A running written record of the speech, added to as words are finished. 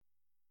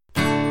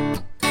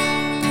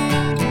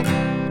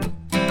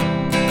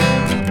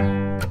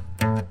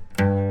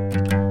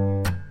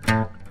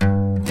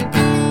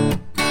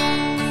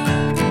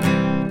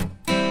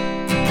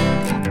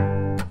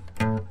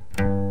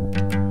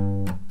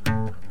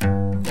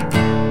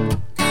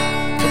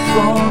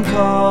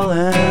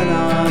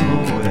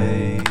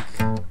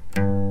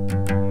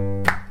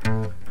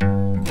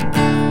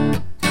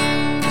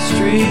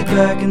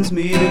beckons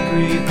me to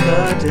greet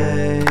the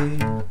day.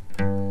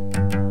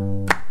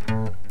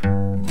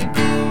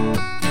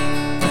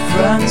 A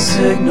friend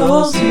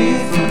signals me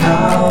from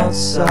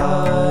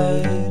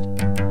outside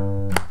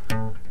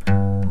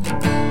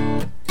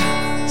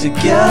to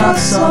get on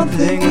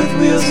something with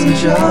wheels and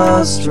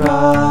just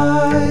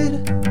ride.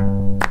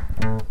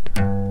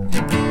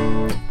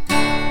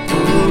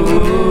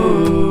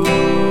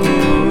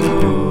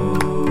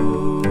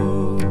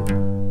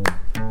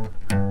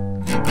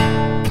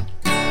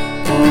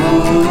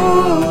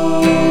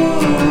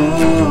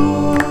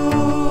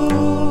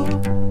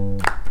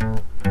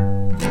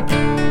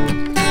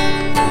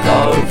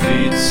 Our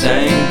feet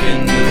sank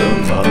into the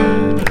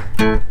mud.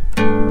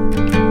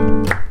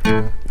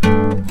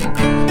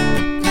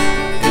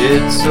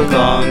 It's a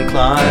long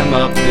climb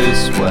up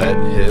this wet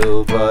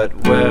hill, but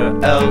where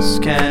else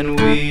can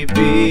we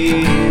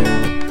be?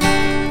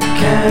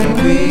 Can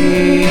we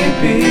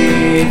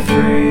be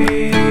free?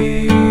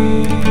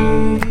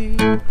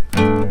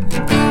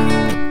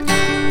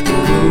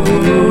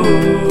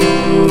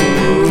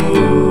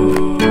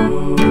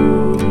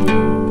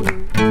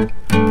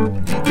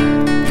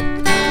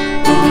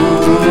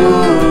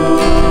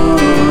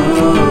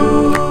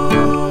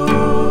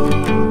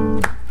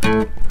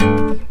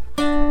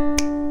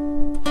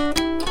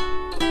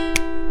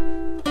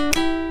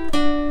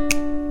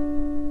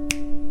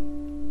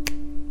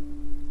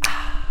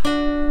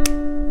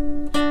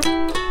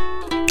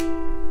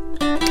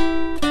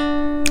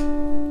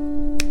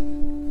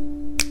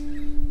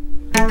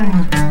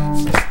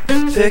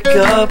 Pick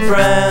a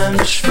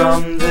branch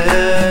from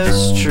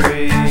this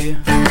tree.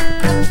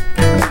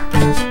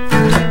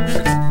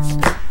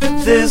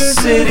 This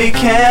city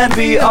can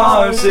be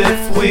ours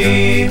if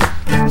we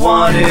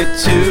want it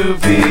to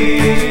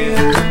be.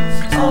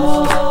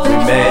 We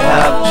may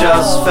have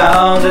just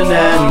found an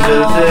end to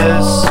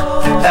this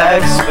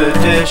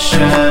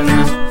expedition,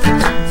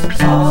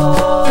 a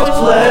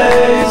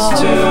place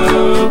to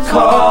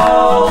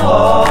call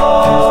home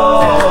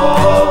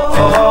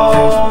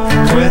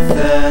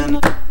within.